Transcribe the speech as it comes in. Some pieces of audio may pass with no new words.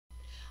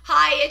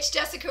it's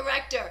Jessica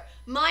Rector,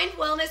 mind,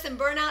 wellness, and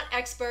burnout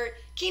expert,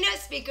 keynote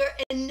speaker,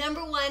 and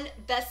 #1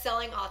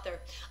 best-selling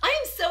author. I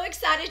am so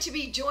excited to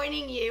be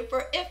joining you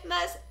for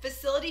IFMA's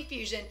Facility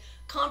Fusion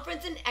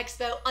Conference and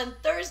Expo on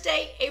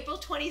Thursday, April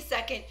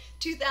 22nd,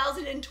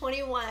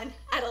 2021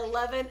 at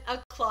 11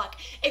 o'clock.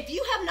 If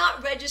you have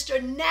not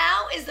registered,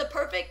 now is the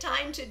perfect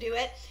time to do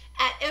it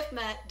at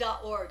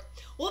IFMA.org.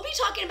 We'll be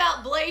talking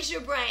about Blaise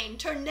your brain,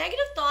 turn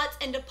negative thoughts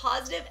into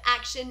positive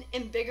action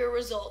and bigger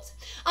results.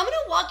 I'm going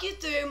to walk you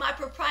through my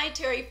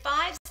proprietary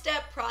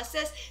 5-step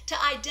process to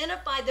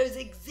identify those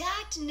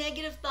exact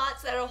negative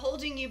thoughts that are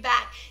holding you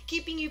back,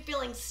 keeping you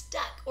feeling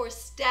stuck or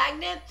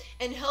stagnant,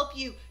 and help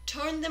you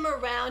turn them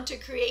around to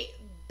create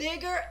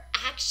bigger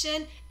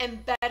action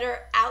and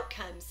better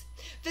outcomes.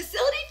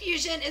 Facility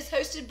Fusion is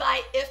hosted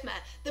by IFMA,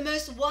 the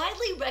most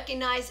widely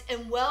recognized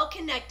and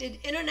well-connected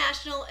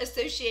international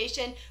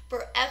association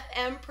for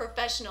FM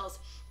professionals.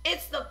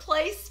 It's the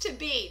place to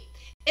be.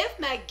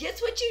 IFMA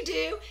gets what you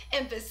do,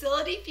 and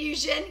Facility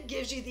Fusion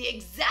gives you the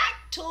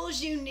exact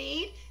tools you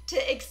need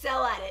to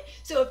excel at it.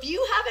 So if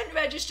you haven't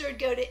registered,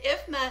 go to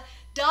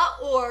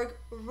IFMA.org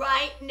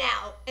right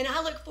now, and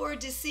I look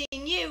forward to seeing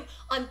you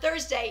on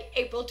Thursday,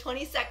 April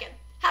 22nd.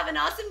 Have an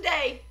awesome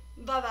day.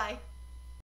 Bye-bye.